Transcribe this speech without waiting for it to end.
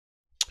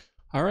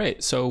All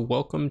right, so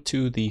welcome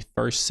to the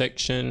first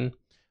section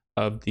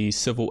of the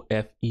Civil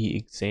FE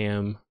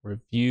exam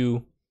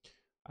review.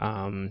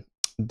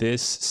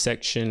 This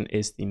section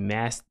is the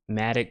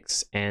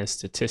mathematics and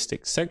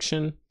statistics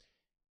section,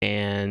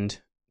 and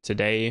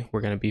today we're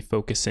going to be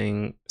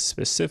focusing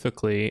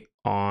specifically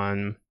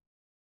on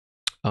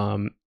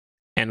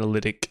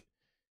analytic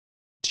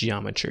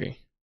geometry.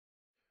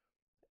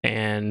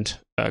 And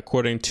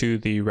according to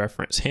the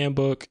reference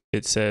handbook,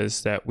 it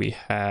says that we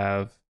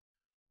have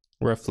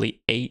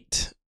roughly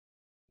 8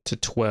 to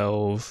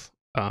 12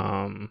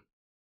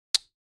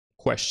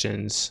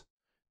 questions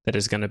that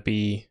is going to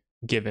be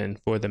given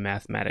for the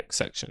mathematics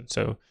section.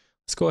 So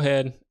let's go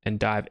ahead and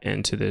dive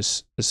into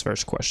this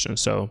first question.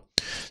 So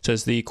it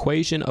says the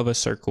equation of a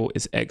circle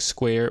is x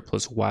squared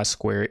plus y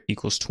squared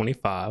equals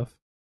 25.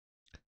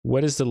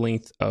 What is the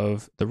length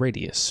of the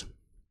radius?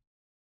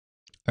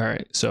 All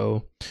right,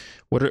 so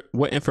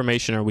what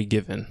information are we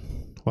given?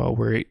 Well,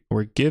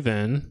 we're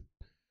given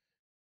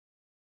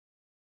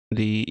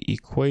the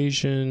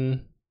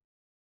equation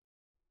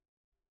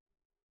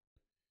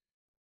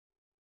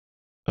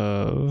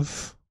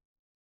of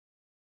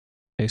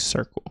a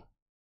circle.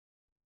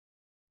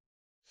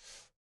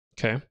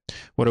 Okay,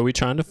 what are we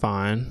trying to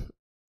find?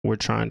 We're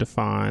trying to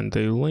find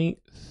the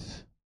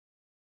length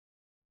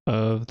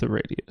of the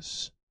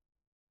radius.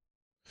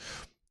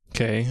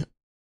 Okay,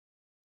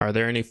 are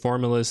there any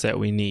formulas that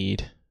we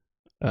need?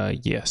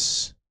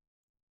 Yes.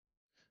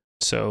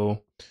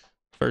 So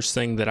first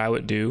thing that I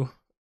would do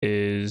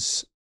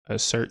is a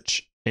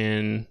search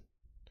in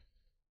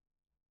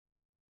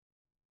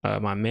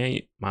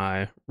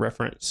my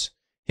reference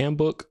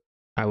handbook.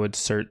 I would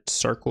search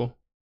circle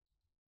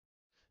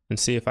and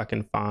see if I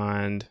can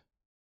find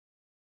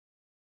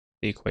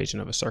the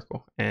equation of a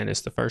circle, and it's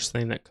the first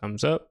thing that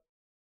comes up.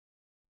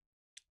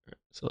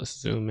 So let's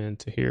zoom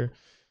into here.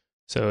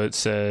 So it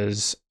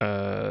says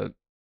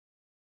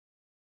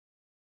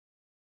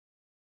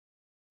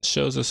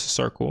shows us a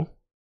circle,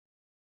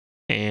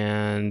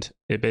 and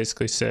it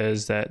basically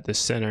says that the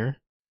center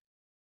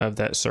of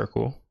that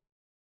circle,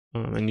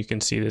 and you can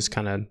see this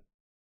kind of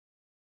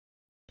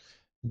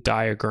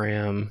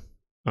diagram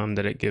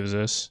that it gives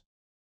us,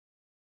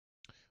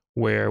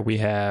 where we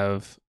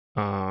have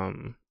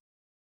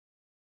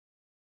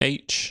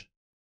H,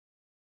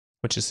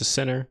 which is the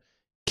center,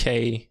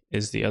 K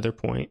is the other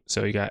point.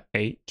 So you got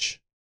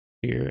H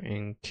here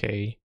and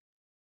K.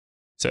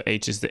 So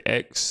H is the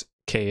X,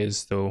 K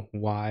is the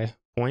Y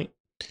point.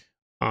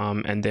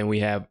 And then we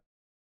have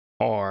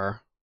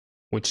R,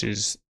 which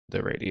is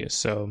the radius.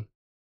 So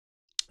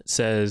it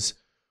says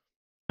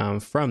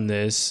from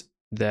this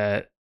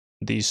that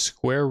the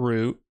square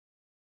root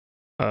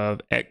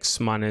of X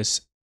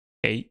minus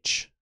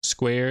H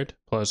squared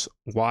plus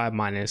Y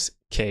minus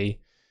K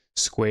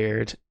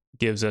squared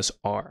gives us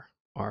R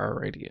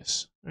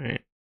radius. All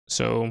right.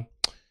 So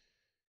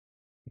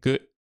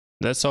good.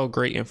 That's all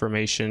great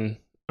information.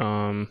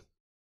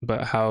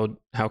 But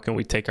how can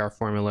we take our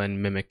formula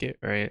and mimic it,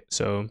 right?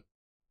 So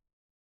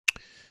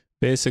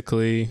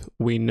basically,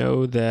 we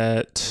know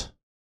that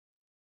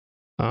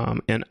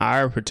in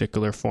our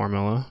particular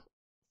formula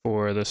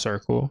for the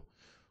circle,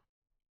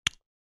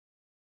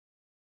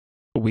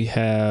 we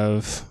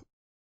have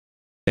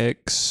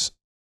x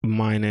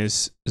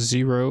minus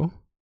 0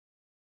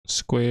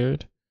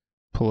 squared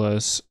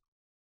plus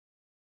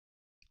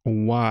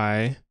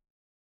y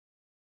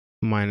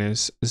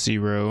minus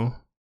 0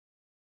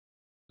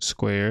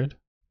 squared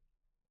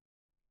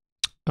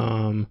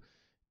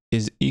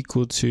is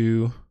equal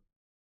to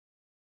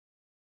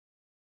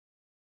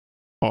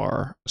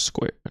r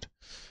squared.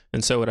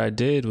 And so what I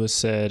did was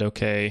said,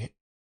 okay,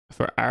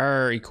 for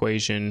our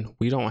equation,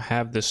 we don't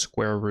have the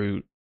square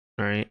root,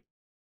 right?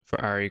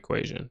 For our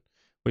equation,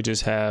 we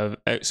just have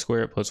x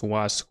squared plus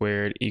y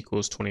squared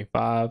equals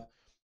 25.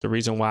 The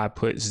reason why I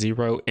put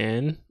 0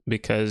 in,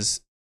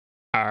 because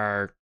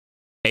our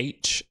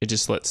h, it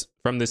just lets,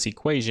 from this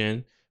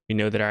equation, we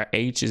know that our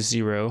h is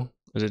 0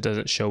 because it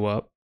doesn't show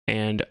up,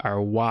 and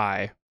our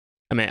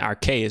our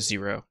k is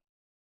 0.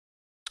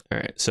 All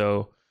right,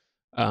 so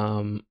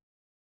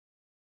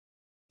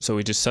so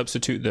we just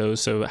substitute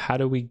those. So how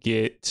do we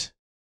get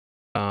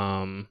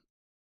our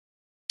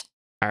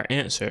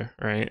answer,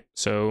 right?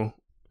 So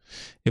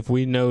if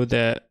we know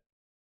that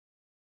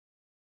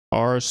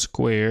r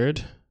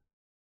squared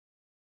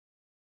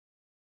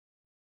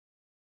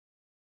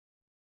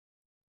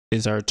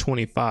is our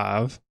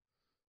 25,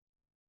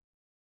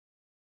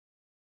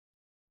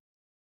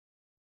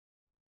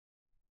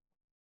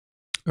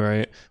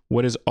 right?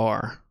 What is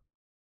r?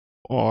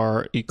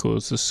 R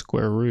equals the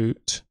square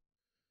root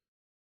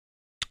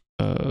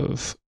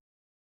of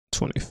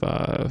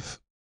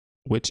 25,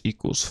 which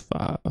equals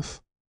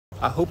 5.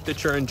 I hope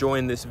that you're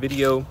enjoying this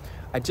video.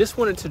 I just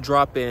wanted to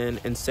drop in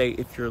and say,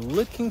 if you're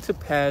looking to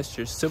pass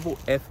your Civil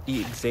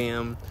FE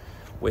exam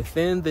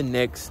within the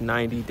next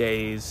 90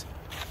 days,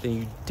 then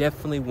you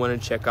definitely want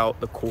to check out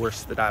the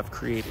course that I've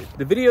created.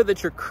 The video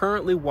that you're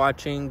currently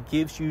watching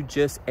gives you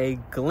just a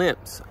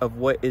glimpse of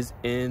what is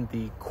in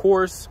the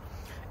course,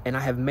 and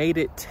I have made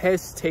it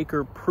test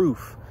taker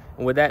proof.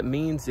 And what that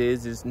means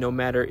is no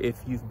matter if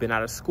you've been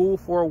out of school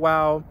for a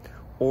while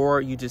or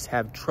you just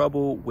have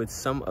trouble with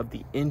some of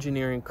the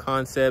engineering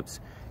concepts,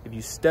 if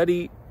you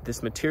study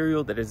this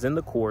material that is in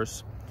the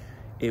course,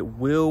 it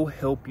will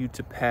help you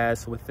to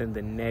pass within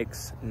the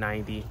next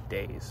 90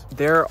 days.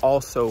 There are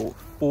also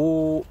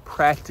full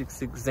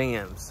practice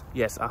exams.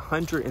 Yes,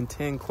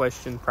 110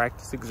 question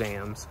practice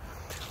exams,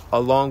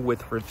 along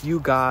with review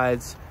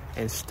guides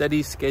and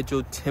study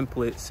schedule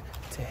templates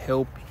to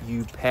help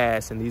you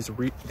pass. And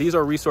these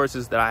are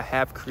resources that I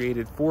have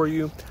created for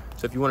you.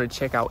 So if you want to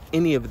check out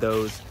any of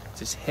those,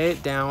 just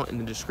head down in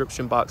the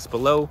description box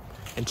below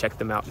and check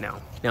them out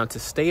now. Now, to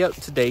stay up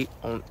to date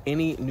on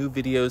any new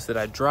videos that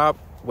I drop,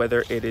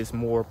 whether it is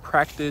more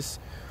practice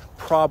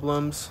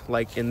problems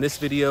like in this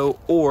video,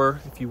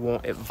 or if you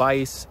want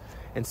advice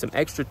and some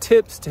extra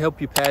tips to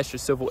help you pass your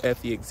Civil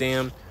FE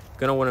exam, you're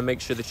gonna wanna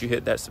make sure that you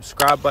hit that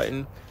subscribe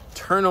button,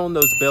 turn on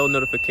those bell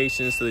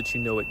notifications so that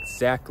you know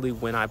exactly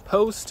when I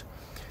post.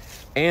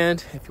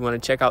 And if you wanna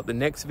check out the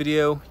next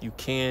video, you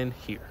can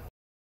here.